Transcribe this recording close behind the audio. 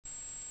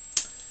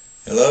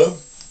Hello,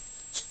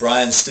 it's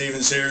Brian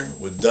Stevens here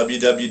with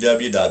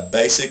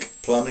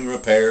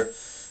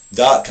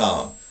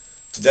www.basicplumbingrepair.com.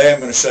 Today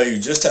I'm going to show you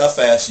just how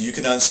fast you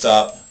can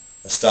unstop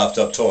a stopped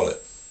up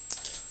toilet.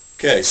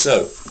 Okay,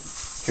 so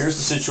here's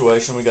the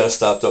situation. We got a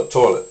stopped up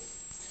toilet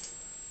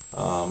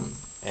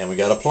and we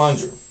got a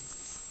plunger.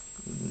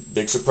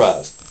 Big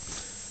surprise.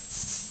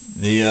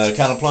 The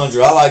kind of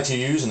plunger I like to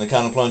use and the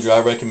kind of plunger I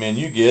recommend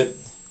you get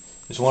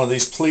is one of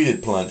these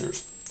pleated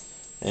plungers.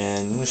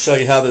 And I'm going to show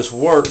you how this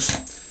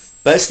works.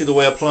 Basically the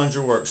way a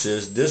plunger works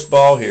is this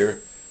ball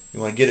here, you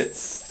want to get it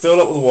filled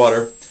up with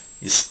water,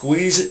 you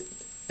squeeze it.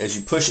 As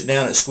you push it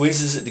down, it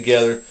squeezes it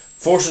together,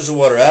 forces the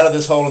water out of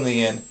this hole in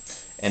the end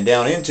and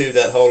down into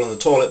that hole in the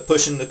toilet,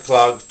 pushing the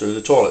clog through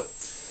the toilet.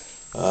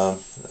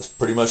 That's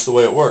pretty much the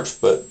way it works,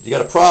 but you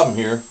got a problem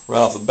here right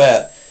off the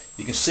bat.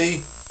 You can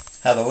see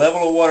how the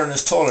level of water in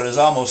this toilet is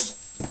almost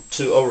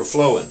to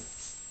overflowing.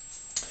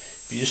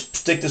 If you just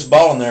stick this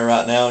ball in there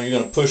right now, you're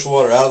going to push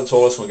water out of the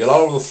toilet. It's going to get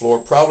all over the floor,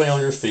 probably on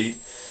your feet.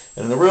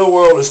 And in the real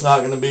world, it's not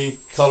going to be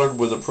colored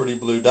with a pretty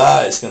blue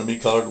dye. It's going to be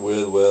colored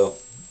with, well,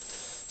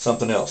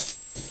 something else.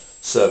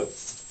 So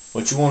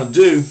what you want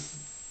to do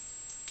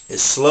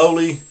is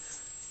slowly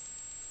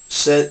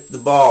set the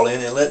ball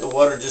in and let the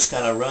water just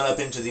kind of run up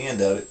into the end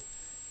of it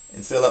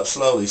and fill up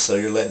slowly, so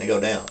you're letting it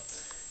go down.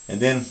 And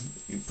then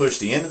you push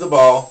the end of the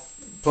ball,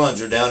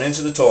 plunger, down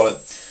into the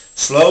toilet,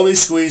 slowly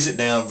squeeze it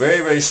down, very,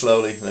 very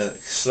slowly, let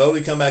it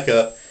slowly come back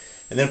up,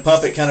 and then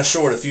pump it kind of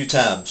short a few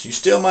times. You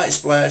still might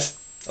splash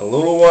a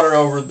little water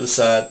over the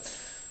side,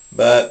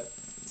 but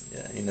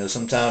you know,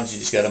 sometimes you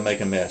just got to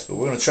make a mess, but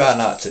we're going to try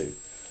not to.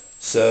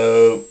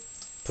 So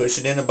push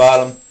it in the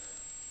bottom,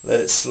 let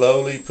it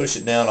slowly push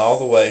it down all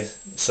the way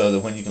so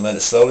that when you can let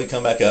it slowly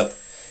come back up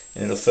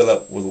and it'll fill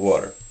up with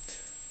water.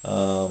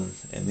 And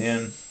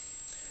then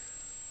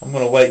I'm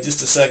going to wait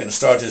just a second to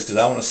start this because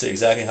I want to see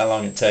exactly how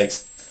long it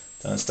takes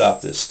to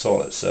unstop this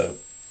toilet. So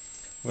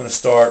we're going to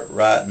start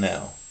right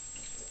now.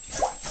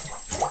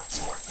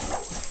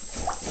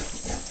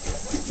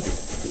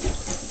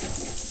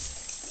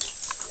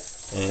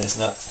 And it's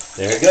not,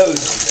 there it goes.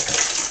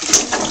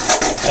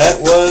 That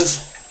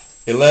was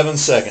 11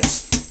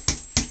 seconds.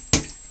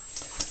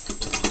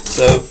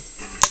 So,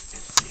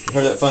 you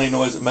heard that funny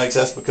noise it makes?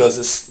 That's because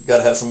it's got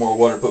to have some more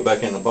water put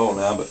back in the bowl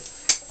now. But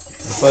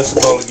flush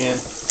the bowl again.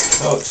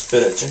 Oh, it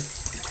spit at you.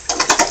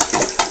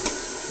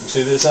 You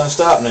see this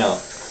unstopped now.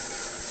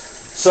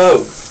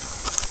 So,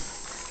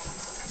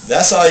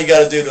 that's all you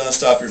got to do to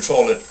unstop your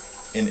toilet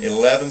in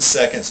 11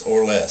 seconds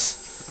or less.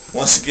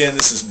 Once again,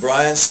 this is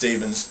Brian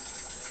Stevens.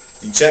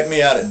 You can check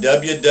me out at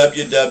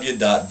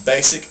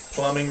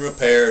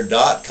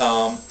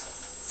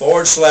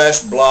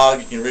www.basicplumbingrepair.com/blog.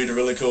 You can read a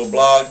really cool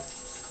blog.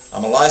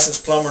 I'm a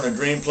licensed plumber and a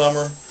green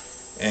plumber,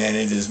 and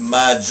it is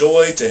my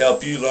joy to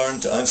help you learn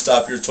to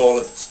unstop your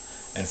toilets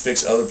and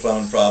fix other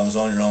plumbing problems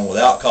on your own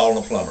without calling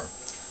a plumber.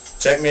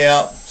 Check me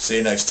out. See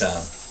you next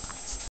time.